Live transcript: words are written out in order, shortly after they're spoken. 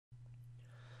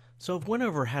So I've went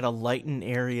over how to lighten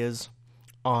areas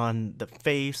on the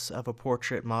face of a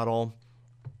portrait model.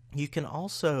 You can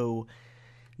also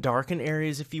darken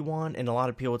areas if you want, and a lot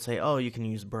of people would say, oh, you can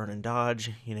use burn and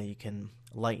dodge. You can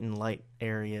lighten light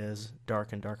areas,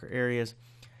 darken darker areas.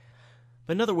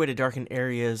 But another way to darken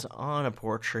areas on a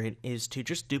portrait is to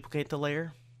just duplicate the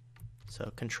layer.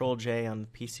 So Control J on the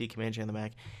PC, Command J on the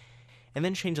Mac, and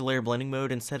then change the layer blending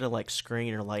mode. Instead of like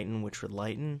screen or lighten, which would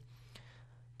lighten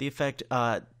the effect,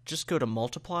 just go to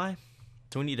multiply.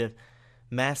 So we need to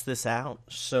mask this out.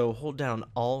 So hold down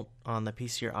Alt on the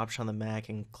PC or Option on the Mac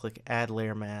and click Add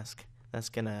Layer Mask. That's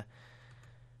going to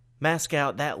mask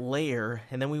out that layer,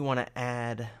 and then we want to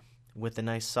add, with a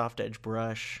nice soft edge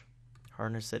brush,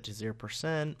 hardness set to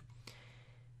 0%,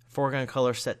 foreground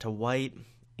color set to white,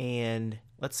 and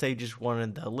let's say you just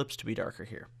wanted the lips to be darker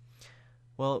here.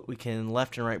 Well, we can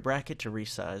left and right bracket to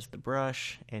resize the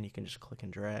brush, and you can just click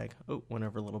and drag. Oh, went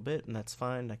over a little bit, and that's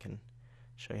fine. I can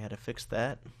show you how to fix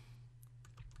that.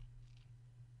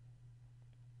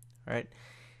 All right,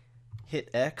 hit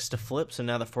X to flip, so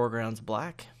now the foreground's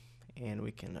black, and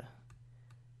we can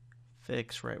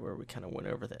fix right where we kind of went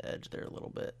over the edge there a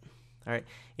little bit. All right,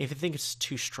 if you think it's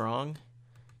too strong,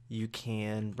 you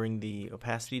can bring the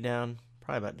opacity down,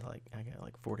 probably about like, I got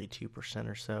like 42%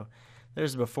 or so.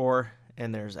 There's before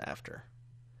and there's after.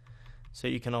 So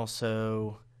you can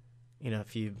also,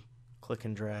 if you click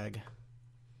and drag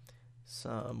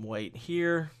some white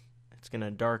here, it's going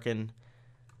to darken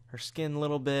her skin a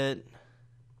little bit,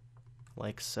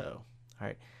 like so. All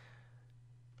right.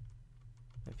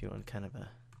 If you want kind of a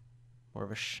more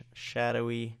of a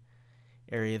shadowy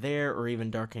area there, or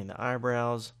even darkening the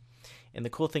eyebrows. And the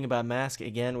cool thing about mask,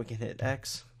 again, we can hit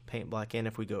X, paint black in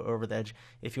if we go over the edge.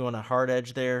 If you want a hard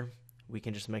edge there, we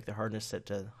can just make the hardness set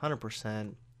to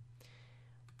 100%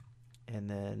 and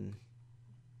then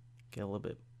get a little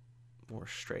bit more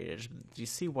straight edge. Do you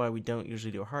see why we don't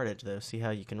usually do a hard edge though? See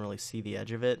how you can really see the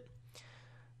edge of it?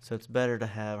 So it's better to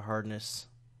have hardness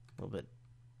a little bit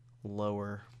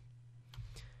lower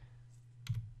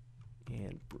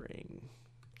and bring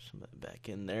some of it back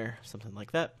in there, something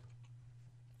like that.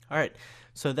 All right,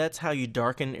 so that's how you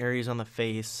darken areas on the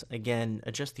face. Again,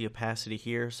 adjust the opacity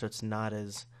here so it's not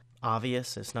as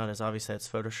obvious. It's not as obvious that it's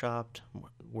photoshopped.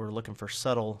 We're looking for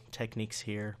subtle techniques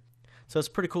here. So it's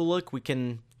a pretty cool look. We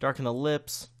can darken the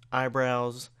lips,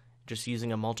 eyebrows, just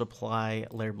using a multiply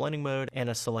layer blending mode and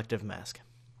a selective mask.